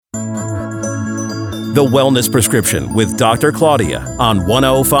The Wellness Prescription with Dr. Claudia on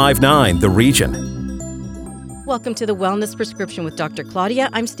 1059 The Region. Welcome to The Wellness Prescription with Dr. Claudia.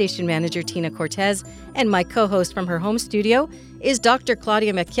 I'm Station Manager Tina Cortez, and my co-host from her home studio is Dr.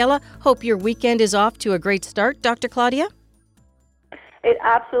 Claudia Mekiela. Hope your weekend is off to a great start, Dr. Claudia. It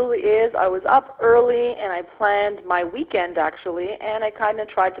absolutely is. I was up early and I planned my weekend actually, and I kind of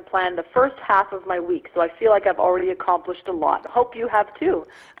tried to plan the first half of my week. So I feel like I've already accomplished a lot. Hope you have too.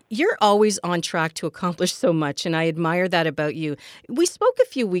 You're always on track to accomplish so much, and I admire that about you. We spoke a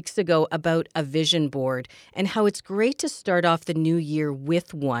few weeks ago about a vision board and how it's great to start off the new year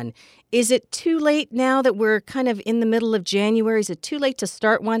with one. Is it too late now that we're kind of in the middle of January? Is it too late to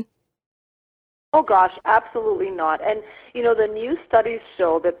start one? Oh gosh, absolutely not. And you know, the new studies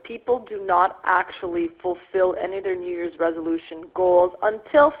show that people do not actually fulfill any of their New Year's resolution goals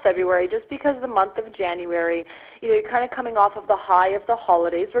until February, just because the month of January, you know, you're kind of coming off of the high of the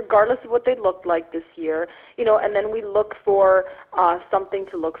holidays, regardless of what they looked like this year, you know, and then we look for something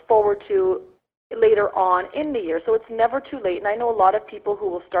to look forward to later on in the year. So it's never too late. And I know a lot of people who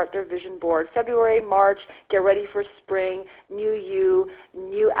will start their vision board February, March, get ready for spring, new you,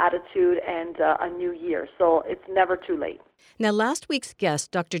 new attitude, and a new year. So it's never too late. Now, last week's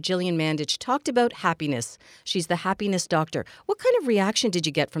guest, Dr. Jillian Mandich, talked about happiness. She's the happiness doctor. What kind of reaction did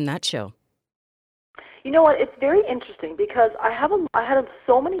you get from that show? You know what? It's very interesting because I had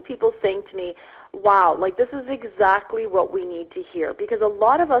so many people saying to me, wow, like this is exactly what we need to hear, because a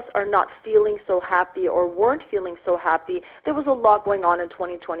lot of us are not feeling so happy or weren't feeling so happy. There was a lot going on in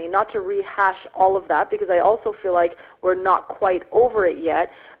 2020, not to rehash all of that, because I also feel like we're not quite over it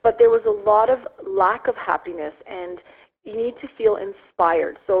yet, but there was a lot of lack of happiness, and you need to feel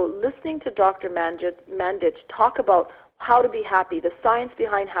inspired. So listening to Dr. Mandich talk about how to be happy, the science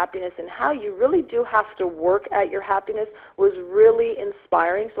behind happiness, and how you really do have to work at your happiness was really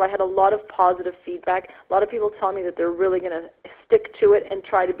inspiring. So I had a lot of positive feedback. A lot of people tell me that they're really going to stick to it and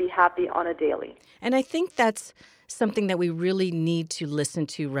try to be happy on a daily. And I think that's something that we really need to listen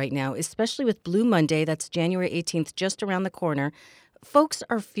to right now, especially with Blue Monday. That's January 18th, just around the corner. Folks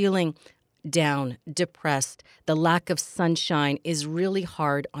are feeling down, depressed. The lack of sunshine is really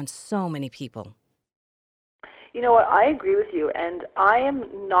hard on so many people. You know what, I agree with you, and I am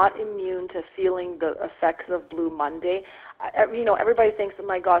not immune to feeling the effects of Blue Monday. You know, everybody thinks, oh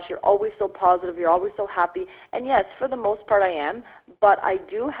my gosh, you're always so positive, you're always so happy, and yes, for the most part I am, but I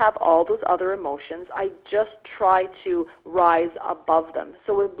do have all those other emotions. I just try to rise above them.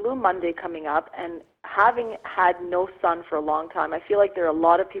 So with Blue Monday coming up, and having had no sun for a long time, I feel like there are a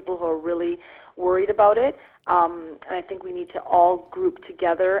lot of people who are really worried about it. And I think we need to all group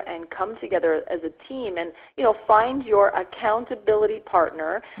together and come together as a team and, you know, find your accountability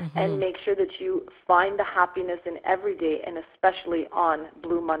partner and make sure that you find the happiness in every day, and especially on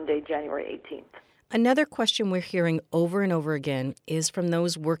Blue Monday, January 18th. Another question we're hearing over and over again is from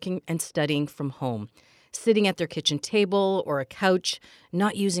those working and studying from home, sitting at their kitchen table or a couch,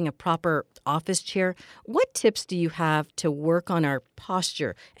 not using a proper office chair. What tips do you have to work on our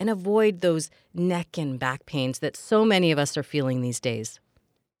posture and avoid those neck and back pains that so many of us are feeling these days?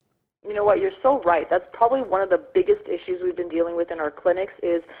 You know what, you're so right. That's probably one of the biggest issues we've been dealing with in our clinics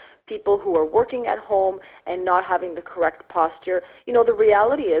is people who are working at home and not having the correct posture. You know, the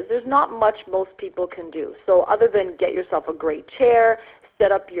reality is there's not much most people can do. So other than get yourself a great chair,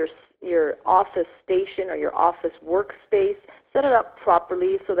 set up your office station or your office workspace, set it up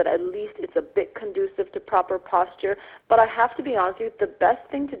properly so that at least it's a bit conducive to proper posture. But I have to be honest with you, the best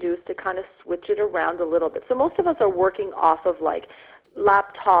thing to do is to kind of switch it around a little bit. So most of us are working off of like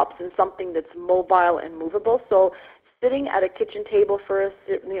laptops and something that's mobile and movable. So sitting at a kitchen table for a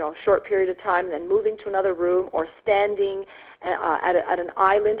short period of time, then moving to another room, or standing at an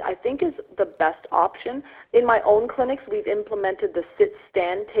island, I think is the best option. In my own clinics, we've implemented the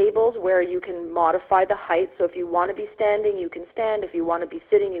sit-stand tables where you can modify the height. So if you want to be standing, you can stand. If you want to be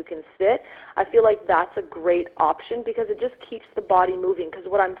sitting, you can sit. I feel like that's a great option because it just keeps the body moving. Because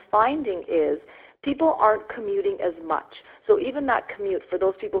what I'm finding is people aren't commuting as much. So even that commute, for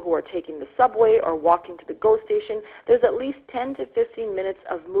those people who are taking the subway or walking to the GO station, there's at least 10 to 15 minutes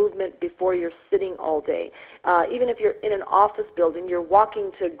of movement before you're sitting all day. Even if you're in an office building, you're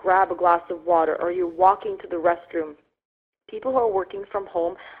walking to grab a glass of water or you're walking to the restroom. People who are working from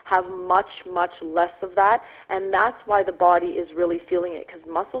home have much, much less of that, and that's why the body is really feeling it, because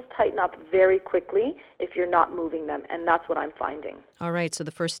muscles tighten up very quickly if you're not moving them, and that's what I'm finding. All right, so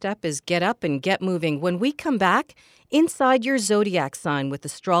the first step is get up and get moving. When we come back, inside your zodiac sign with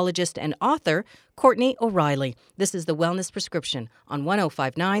astrologist and author Courtney O'Reilly. This is the Wellness Prescription on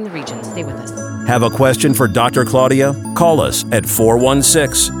 105.9 The Region. Stay with us. Have a question for Dr. Claudia? Call us at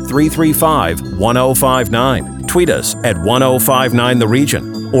 416-335-1059. Tweet us at 1059 The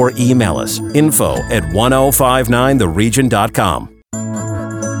Region or email us info@1059theregion.com.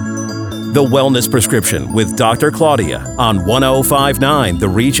 The Wellness Prescription with Dr. Claudia on 105.9 The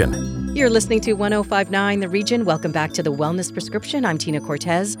Region. You're listening to 105.9 The Region. Welcome back to the Wellness Prescription. I'm Tina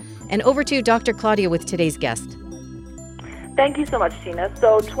Cortez. And over to Dr. Claudia with today's guest. Thank you so much, Tina.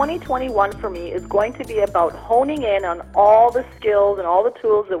 So 2021 for me is going to be about honing in on all the skills and all the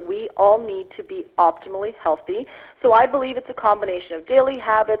tools that we all need to be optimally healthy. So I believe it's a combination of daily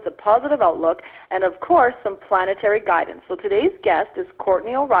habits, a positive outlook, and of course some planetary guidance. So today's guest is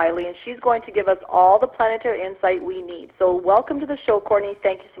Courtney O'Reilly, and she's going to give us all the planetary insight we need. So welcome to the show, Courtney.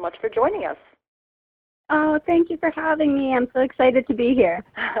 Thank you so much for joining us. Oh, thank you for having me. I'm so excited to be here.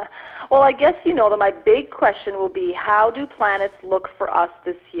 Well, I guess you know that my big question will be, how do planets look for us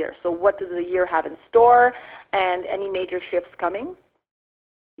this year? So what does the year have in store, and any major shifts coming?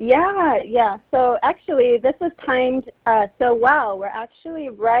 Yeah. So actually, this was timed so well. We're actually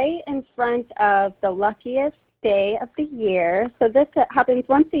right in front of the luckiest day of the year. So this happens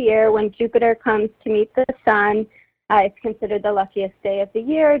once a year when Jupiter comes to meet the sun. It's considered the luckiest day of the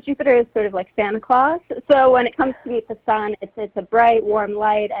year. Jupiter is sort of like Santa Claus. So when it comes to meet the sun, it's a bright, warm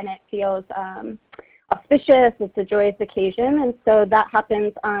light, and it feels auspicious. It's a joyous occasion. And so that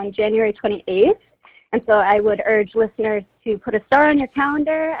happens on January 28th. And so I would urge listeners to put a star on your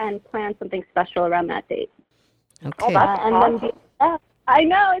calendar and plan something special around that date. Okay. Oh, that's awesome. I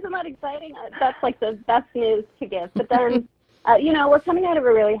know, isn't that exciting? That's like the best news to give. But then, we're coming out of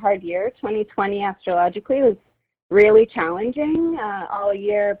a really hard year. 2020 astrologically was really challenging. All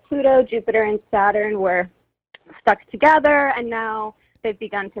year, Pluto, Jupiter, and Saturn were stuck together, and now they've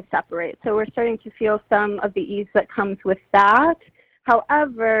begun to separate. So we're starting to feel some of the ease that comes with that.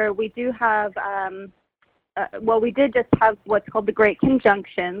 However, we do have, we did just have what's called the Great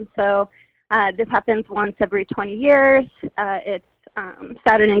Conjunction. So this happens once every 20 years. It's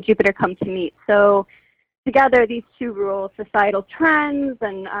Saturn and Jupiter come to meet. So together, these two rule societal trends,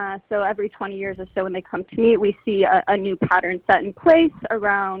 and so every 20 years or so when they come to meet, we see a new pattern set in place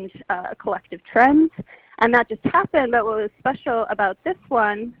around collective trends. And that just happened, but what was special about this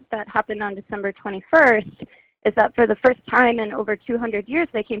one that happened on December 21st is that for the first time in over 200 years,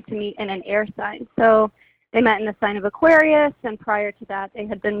 they came to meet in an air sign. So they met in the sign of Aquarius, and prior to that, they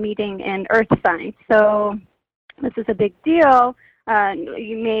had been meeting in Earth signs. So this is a big deal.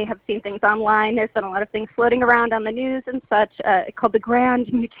 You may have seen things online. There's been a lot of things floating around on the news and such called the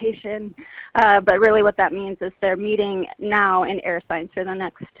Grand Mutation. But really what that means is they're meeting now in air signs for the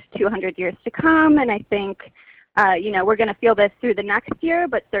next 200 years to come. And I think, we're going to feel this through the next year,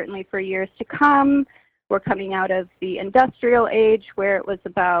 but certainly for years to come. We're coming out of the industrial age where it was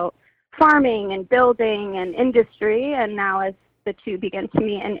about farming and building and industry. And now as the two begin to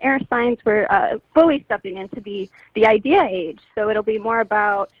meet in air signs, we're fully stepping into the idea age. So it'll be more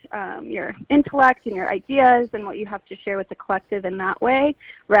about your intellect and your ideas and what you have to share with the collective in that way,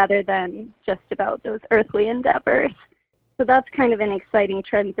 rather than just about those earthly endeavors. So that's kind of an exciting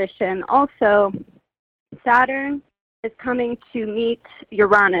transition. Also, Saturn is coming to meet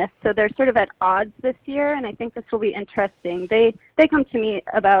Uranus. So they're sort of at odds this year, and I think this will be interesting. They come to meet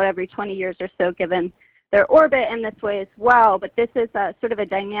about every 20 years or so, given their orbit in this way as well, but this is sort of a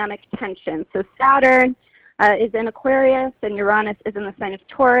dynamic tension. So Saturn is in Aquarius, and Uranus is in the sign of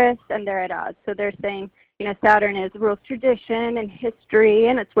Taurus, and they're at odds. So they're saying, Saturn rules tradition and history,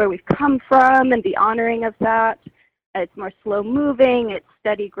 and it's where we've come from, and the honoring of that. It's more slow-moving, it's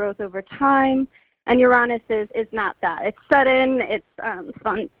steady growth over time. And Uranus is not that. It's sudden, it's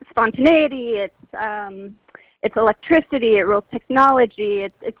spontaneity, it's electricity, it rules technology,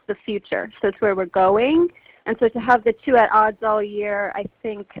 it's the future. So it's where we're going. And so to have the two at odds all year, I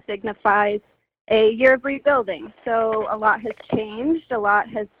think signifies a year of rebuilding. So a lot has changed. A lot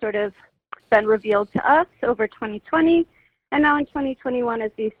has sort of been revealed to us over 2020. And now in 2021,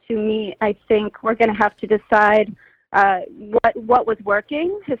 as these two meet, I think we're going to have to decide what was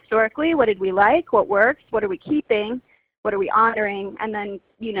working historically, what did we like, what works, what are we keeping, what are we honoring, and then,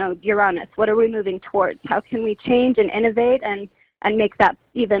 Uranus, what are we moving towards? How can we change and innovate and make that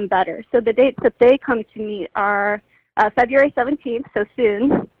even better? So the dates that they come to meet are February 17th, so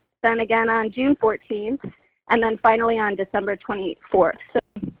soon, then again on June 14th, and then finally on December 24th. So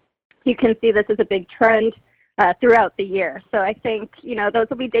you can see this is a big trend throughout the year. So I think, those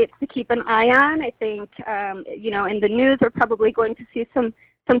will be dates to keep an eye on. I think, in the news, we're probably going to see some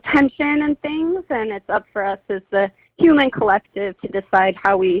tension and things, and it's up for us as the human collective to decide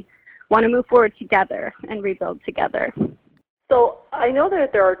how we want to move forward together and rebuild together. So I know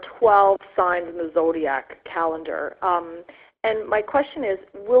that there are 12 signs in the zodiac calendar. And my question is,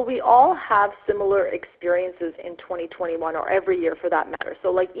 will we all have similar experiences in 2021 or every year for that matter?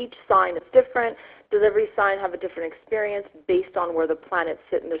 So like each sign is different. Does every sign have a different experience based on where the planets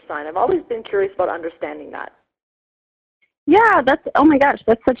sit in their sign? I've always been curious about understanding that. Yeah, oh my gosh,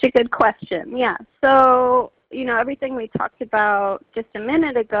 that's such a good question. Yeah, so, everything we talked about just a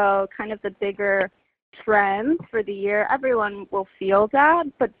minute ago, kind of the bigger trends for the year, everyone will feel that,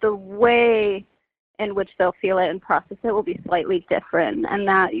 but the way in which they'll feel it and process it will be slightly different, and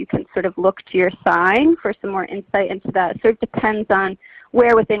that you can sort of look to your sign for some more insight into that. It sort of depends on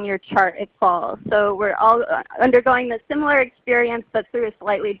where within your chart it falls. So we're all undergoing the similar experience, but through a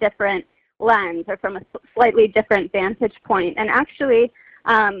slightly different lens or from a slightly different vantage point. And actually,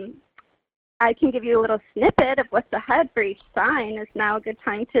 I can give you a little snippet of what's ahead for each sign. Is now a good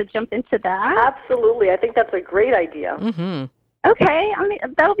time to jump into that? Absolutely. I think that's a great idea. Mm-hmm. Okay,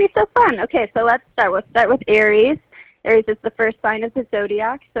 that'll be so fun. Okay, so let's start. We'll start with Aries. Aries is the first sign of the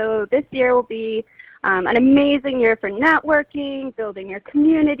zodiac. So this year will be an amazing year for networking, building your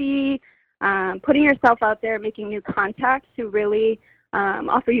community, putting yourself out there, making new contacts who really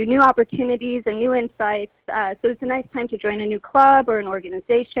offer you new opportunities and new insights. So it's a nice time to join a new club or an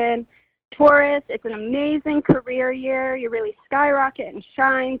organization. Taurus, it's an amazing career year. You really skyrocket and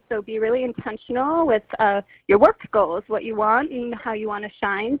shine, so be really intentional with your work goals, what you want and how you want to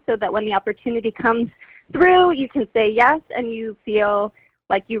shine, so that when the opportunity comes through, you can say yes and you feel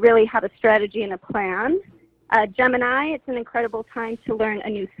like you really have a strategy and a plan. Gemini, it's an incredible time to learn a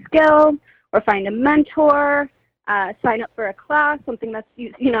new skill or find a mentor, sign up for a class, something that's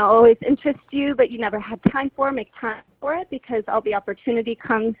always interests you but you never had time for. Make time for it because all the opportunity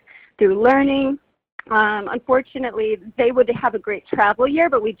comes through learning. Unfortunately, they would have a great travel year,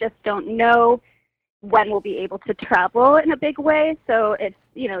 but we just don't know when we'll be able to travel in a big way. So it's,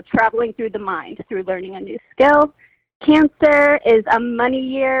 traveling through the mind, through learning a new skill. Cancer is a money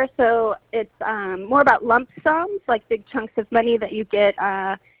year, so it's more about lump sums, like big chunks of money that you get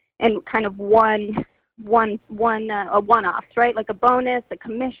in kind of a one-off, right? Like a bonus, a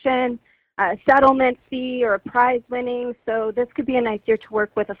commission, a settlement fee, or a prize winning. So this could be a nice year to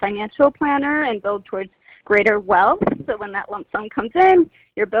work with a financial planner and build towards greater wealth. So when that lump sum comes in,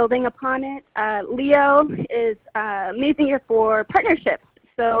 you're building upon it. Leo is an amazing year for partnerships.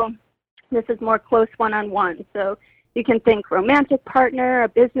 So this is more close one-on-one. So you can think romantic partner, a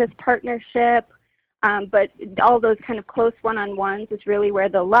business partnership, but all those kind of close one-on-ones is really where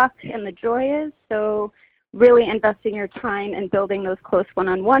the luck and the joy is. So really investing your time and building those close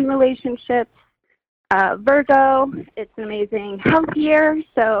one-on-one relationships. Virgo, it's an amazing health year,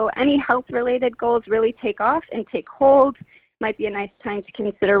 so any health-related goals really take off and take hold. Might be a nice time to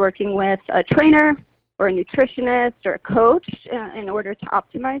consider working with a trainer or a nutritionist or a coach in order to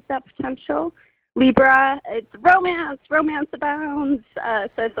optimize that potential. Libra, it's romance abounds,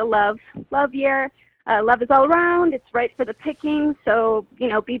 so it's a love year. Love is all around, it's right for the picking, so,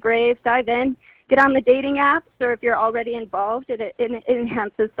 be brave, dive in. Get on the dating apps, or if you're already involved, it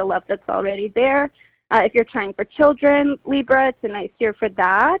enhances the love that's already there. If you're trying for children, Libra, it's a nice year for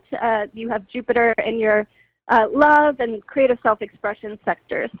that. You have Jupiter in your love and creative self-expression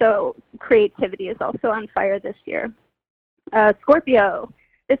sector, so creativity is also on fire this year. Scorpio,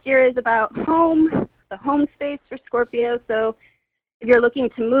 this year is about home, the home space for Scorpio, so if you're looking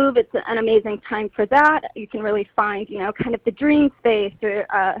to move, it's an amazing time for that. You can really find, kind of the dream space or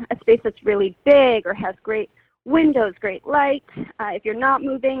a space that's really big or has great windows, great light. If you're not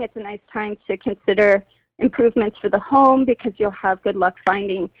moving, it's a nice time to consider improvements for the home because you'll have good luck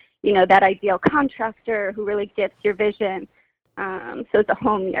finding, that ideal contractor who really gets your vision. So it's a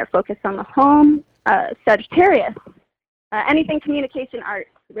home year. Focus on the home. Sagittarius, anything communication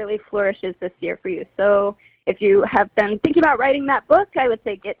arts really flourishes this year for you. So if you have been thinking about writing that book, I would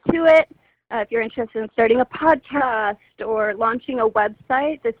say get to it. If you're interested in starting a podcast or launching a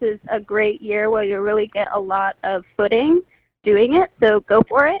website, this is a great year where you really get a lot of footing doing it, so go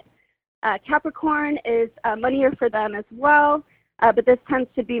for it. Capricorn is a money year for them as well, but this tends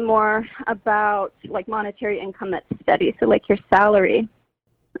to be more about like monetary income that's steady, so like your salary.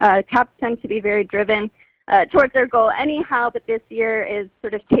 Caps tend to be very driven towards their goal anyhow, but this year is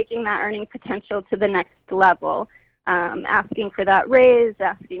sort of taking that earning potential to the next level, asking for that raise,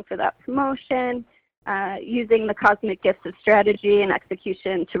 asking for that promotion. using the cosmic gifts of strategy and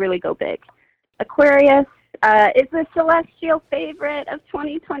execution to really go big. Aquarius is the celestial favorite of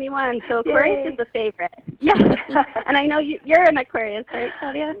 2021, so Aquarius Yay. is the favorite. Yeah, and I know you're an Aquarius, right,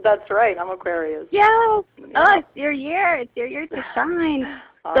 Claudia? That's right, I'm Aquarius. Yeah. Oh, it's your year. It's your year to shine.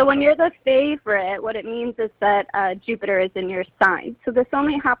 So when you're the favorite, what it means is that Jupiter is in your sign. So this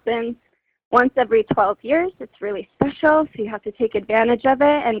only happens once every 12 years. It's really special, so you have to take advantage of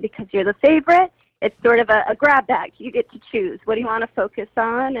it. And because you're the favorite, it's sort of a grab bag. You get to choose. What do you want to focus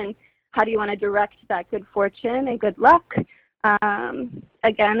on, and how do you want to direct that good fortune and good luck?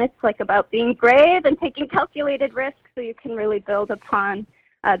 Again, it's like about being brave and taking calculated risks so you can really build upon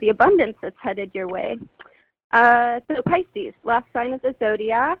the abundance that's headed your way. So Pisces, last sign of the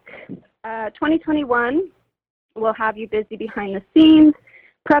zodiac. 2021 will have you busy behind the scenes,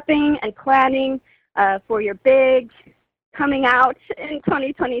 prepping and planning for your big coming out in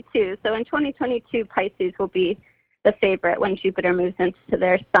 2022. So in 2022, Pisces will be the favorite when Jupiter moves into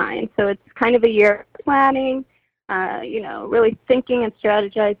their sign. So it's kind of a year of planning, really thinking and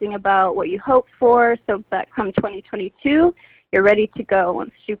strategizing about what you hope for, so that come 2022, you're ready to go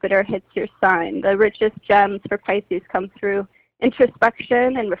once Jupiter hits your sign. The richest gems for Pisces come through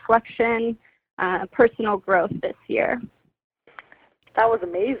introspection and reflection, personal growth this year. That was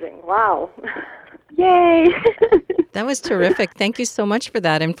amazing. Wow. Yay. That was terrific. Thank you so much for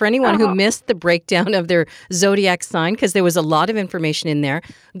that. And for anyone who missed the breakdown of their zodiac sign, because there was a lot of information in there,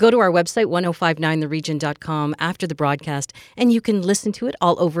 go to our website, 1059theregion.com, after the broadcast, and you can listen to it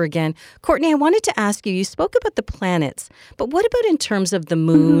all over again. Courtney, I wanted to ask you, you spoke about the planets, but what about in terms of the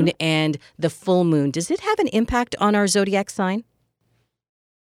moon and the full moon? Does it have an impact on our zodiac sign?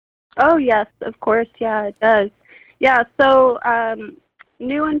 Oh, yes, of course. Yeah, it does. Yeah, so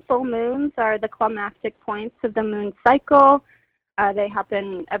new and full moons are the climactic points of the moon cycle. They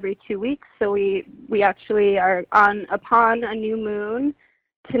happen every 2 weeks, so we actually are upon a new moon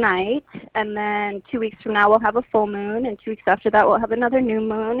tonight, and then 2 weeks from now we'll have a full moon, and 2 weeks after that we'll have another new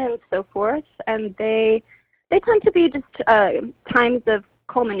moon, and so forth. And they tend to be just times of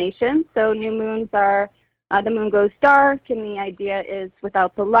culmination. So new moons are the moon goes dark, and the idea is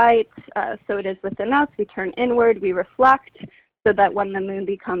without the light, so it is within us. We turn inward, we reflect, so that when the moon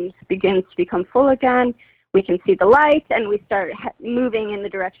begins to become full again, we can see the light, and we start moving in the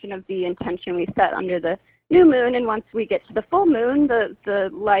direction of the intention we set under the new moon. And once we get to the full moon, the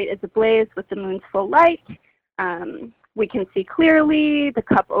light is ablaze with the moon's full light. We can see clearly, the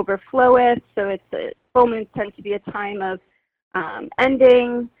cup overfloweth, so full moons tend to be a time of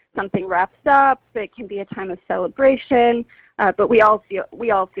ending. Something wraps up. It can be a time of celebration, but we all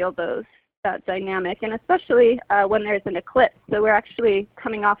feel that dynamic, and especially when there's an eclipse. So we're actually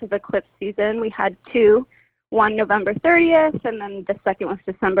coming off of eclipse season. We had two, one November 30th, and then the second was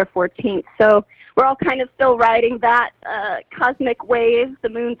December 14th. So we're all kind of still riding that cosmic wave, the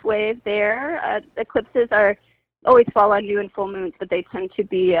moon's wave there. Eclipses always fall on new and full moons, but they tend to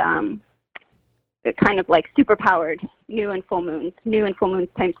be kind of like superpowered new and full moons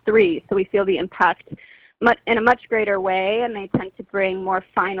times 3. So we feel the impact in a much greater way, and they tend to bring more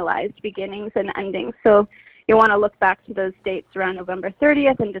finalized beginnings and endings. So you want to look back to those dates around November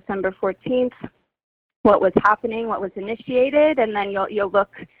 30th and December 14th, what was happening, what was initiated, and then you'll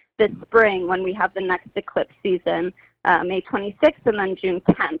look this spring when we have the next eclipse season, May 26th and then June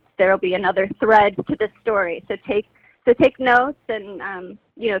 10th. There will be another thread to this story. So take notes, and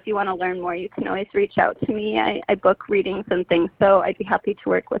if you want to learn more, you can always reach out to me. I book readings and things, so I'd be happy to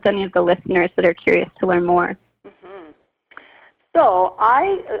work with any of the listeners that are curious to learn more. Mm-hmm. So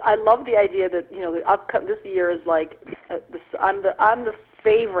I love the idea that this year is like I'm the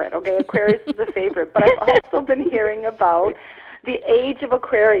favorite. Okay, Aquarius is the favorite, but I've also been hearing about the age of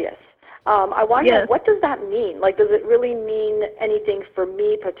Aquarius. I wonder, yes. What does that mean? Like, does it really mean anything for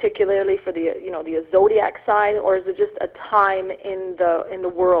me, particularly for the zodiac sign, or is it just a time in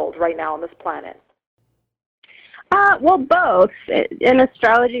the world right now on this planet? Well, both. In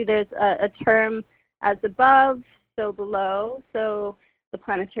astrology, there's a term as above, so below. So the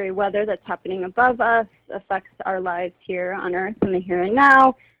planetary weather that's happening above us affects our lives here on Earth in the here and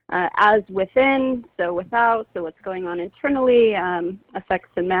now. As within, so without, so what's going on internally affects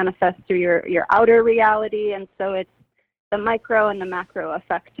and manifests through your outer reality, and so it's the micro and the macro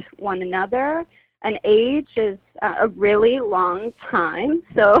affect one another. An age is a really long time,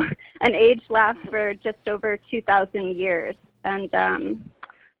 so an age lasts for just over 2,000 years, and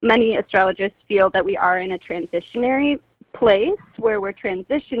many astrologers feel that we are in a transitionary place where we're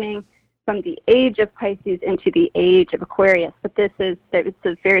transitioning from the age of Pisces into the age of Aquarius. But it's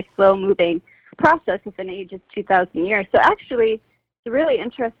a very slow-moving process if an age is 2,000 years. So actually, it's a really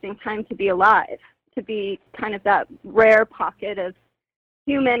interesting time to be alive. to be kind of that rare pocket of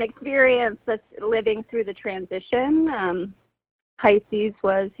human experience that's living through the transition. Pisces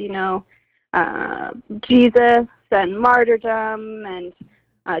was, Jesus and martyrdom and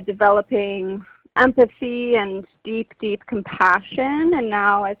developing empathy and deep, deep compassion. And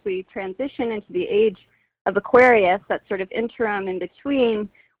now as we transition into the age of Aquarius, that sort of interim in between,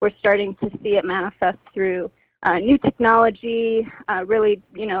 we're starting to see it manifest through new technology, really,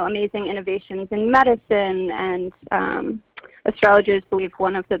 amazing innovations in medicine, and astrologers believe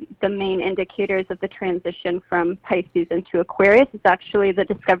one of the main indicators of the transition from Pisces into Aquarius is actually the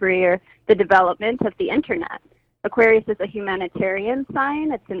discovery or the development of the internet. Aquarius is a humanitarian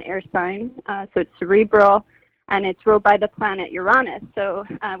sign. It's an air sign, so it's cerebral, and it's ruled by the planet Uranus. So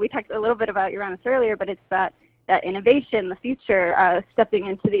we talked a little bit about Uranus earlier, but it's that innovation, the future, stepping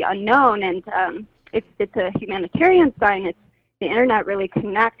into the unknown. And if it's a humanitarian sign, the internet really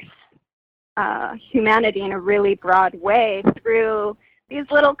connects humanity in a really broad way through these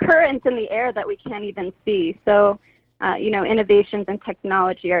little currents in the air that we can't even see. So, innovations and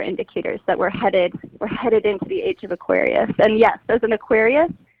technology are indicators that we're headed into the age of Aquarius. And yes, as an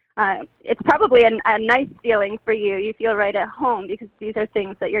Aquarius, it's probably a nice feeling for you. You feel right at home because these are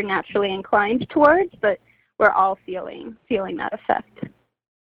things that you're naturally inclined towards, but we're all feeling that effect.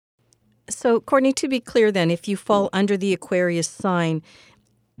 So, Courtney, to be clear then, if you fall under the Aquarius sign,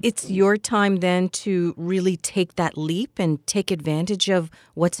 it's your time then to really take that leap and take advantage of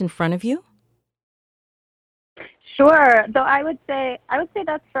what's in front of you? Sure. Though I would say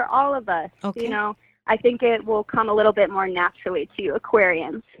that's for all of us. Okay. I think it will come a little bit more naturally to you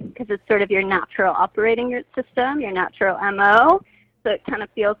Aquarians because it's sort of your natural operating system, your natural MO. So it kind of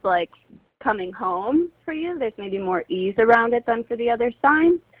feels like coming home for you. There's maybe more ease around it than for the other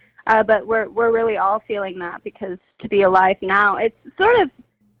signs. But we're really all feeling that because to be alive now, it's sort of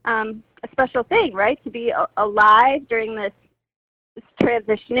a special thing, right? To be alive during this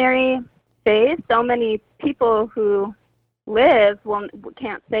transitionary phase. So many people who live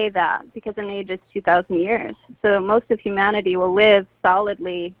can't say that because an age is 2,000 years. So most of humanity will live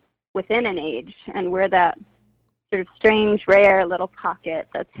solidly within an age, and we're that sort of strange, rare little pocket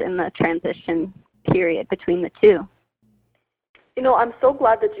that's in the transition period between the two. I'm so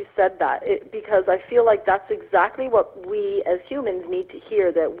glad that you said that because I feel like that's exactly what we as humans need to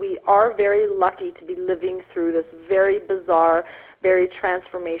hear, that we are very lucky to be living through this very bizarre, very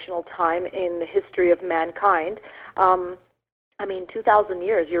transformational time in the history of mankind. 2,000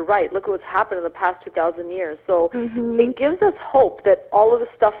 years, you're right. Look at what's happened in the past 2,000 years. So It gives us hope that all of the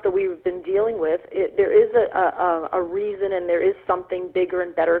stuff that we've been dealing with, there is a reason and there is something bigger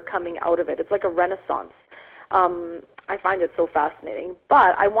and better coming out of it. It's like a renaissance. I find it so fascinating.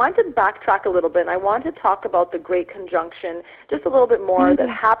 But I want to backtrack a little bit, and I want to talk about the Great Conjunction just a little bit more that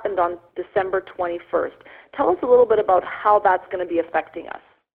happened on December 21st. Tell us a little bit about how that's going to be affecting us.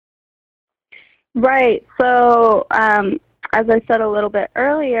 Right. So as I said a little bit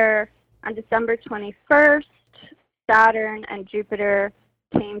earlier, on December 21st, Saturn and Jupiter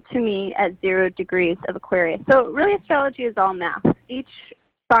came to me at 0 degrees of Aquarius. So really astrology is all math. Each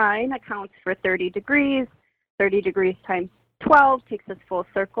sign accounts for 30 degrees. 30 degrees times 12 takes us full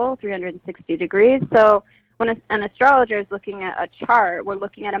circle, 360 degrees. So when an astrologer is looking at a chart, we're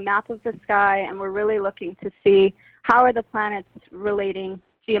looking at a map of the sky, and we're really looking to see how are the planets relating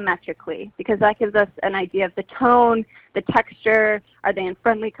geometrically, because that gives us an idea of the tone, the texture, are they in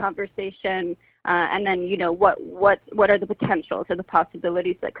friendly conversation, and then, what are the potentials or the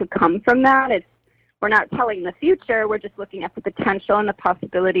possibilities that could come from that. We're not telling the future, we're just looking at the potential and the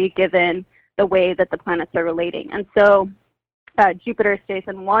possibility given the way that the planets are relating. And so Jupiter stays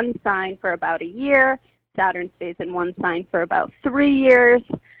in one sign for about a year. Saturn stays in one sign for about 3 years.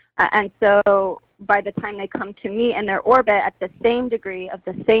 And so by the time they come to meet in their orbit at the same degree of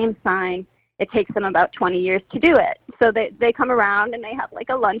the same sign, it takes them about 20 years to do it. So they come around and they have like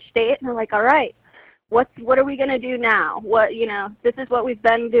a lunch date, and they're like, all right, what are we going to do now? This is what we've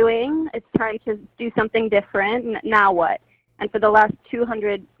been doing. It's time to do something different. Now what? And for the last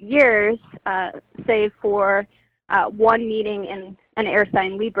 200 years, save for one meeting in an air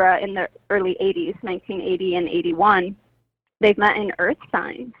sign Libra in the early 80s, 1980 and 81, they've met in earth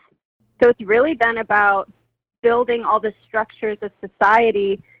signs. So it's really been about building all the structures of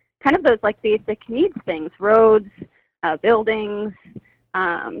society, kind of those like basic needs things, roads, buildings,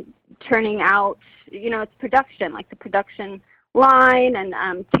 turning out, it's production, like the production line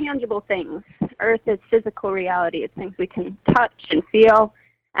and tangible things. Earth is physical reality. It's things we can touch and feel.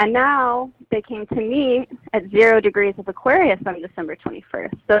 And now they came to me at 0 degrees of Aquarius on December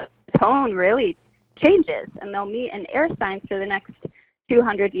 21st. So the tone really changes, and they'll meet in air signs for the next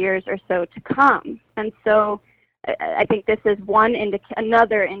 200 years or so to come. And so I think this is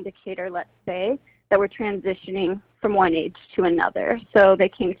another indicator, let's say, that we're transitioning from one age to another. So they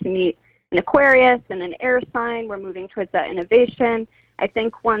came to meet an Aquarius and an air sign. We're moving towards that innovation. I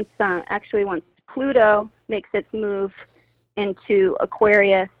think once Pluto makes its move into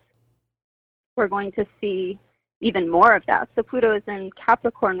Aquarius, we're going to see even more of that. So Pluto is in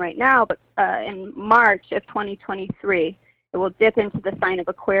Capricorn right now, but in March of 2023, it will dip into the sign of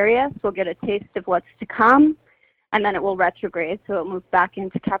Aquarius. We'll get a taste of what's to come, and then it will retrograde. So it'll move back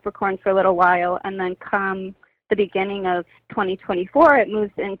into Capricorn for a little while, and then come the beginning of 2024, it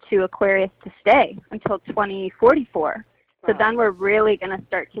moves into Aquarius to stay until 2044. So then we're really going to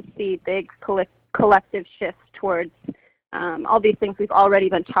start to see big collective shifts towards all these things we've already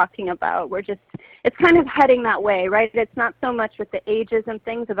been talking about. It's kind of heading that way, right? It's not so much with the ages and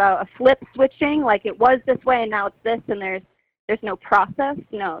things about a flip switching, like it was this way and now it's this, and there's no process.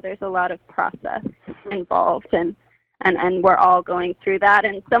 No, there's a lot of process involved, and we're all going through that.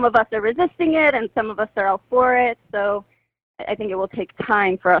 And some of us are resisting it, and some of us are all for it. So I think it will take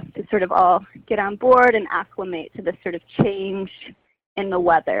time for us to sort of all get on board and acclimate to this sort of change in the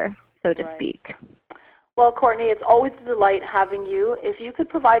weather, so to speak. Well, Courtney, it's always a delight having you. If you could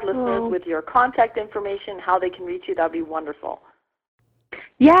provide listeners with your contact information, how they can reach you, that would be wonderful.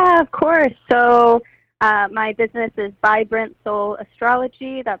 Yeah, of course. So my business is Vibrant Soul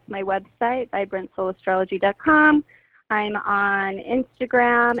Astrology. That's my website, vibrantsoulasstrology.com. I'm on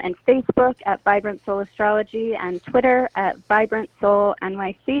Instagram and Facebook at Vibrant Soul Astrology and Twitter at Vibrant Soul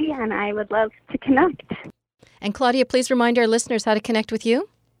NYC, and I would love to connect. And Claudia, please remind our listeners how to connect with you.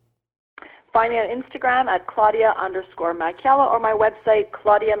 Find me on Instagram at Claudia_Macchiella or my website,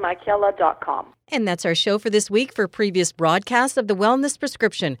 ClaudiaMacchiella.com. And that's our show for this week. For previous broadcasts of The Wellness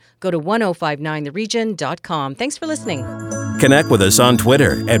Prescription, go to 1059theregion.com. Thanks for listening. Connect with us on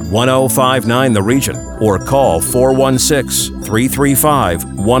Twitter at 1059theregion or call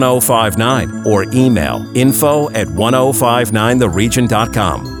 416-335-1059 or email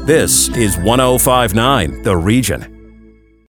info@1059theregion.com. This is 1059 The Region.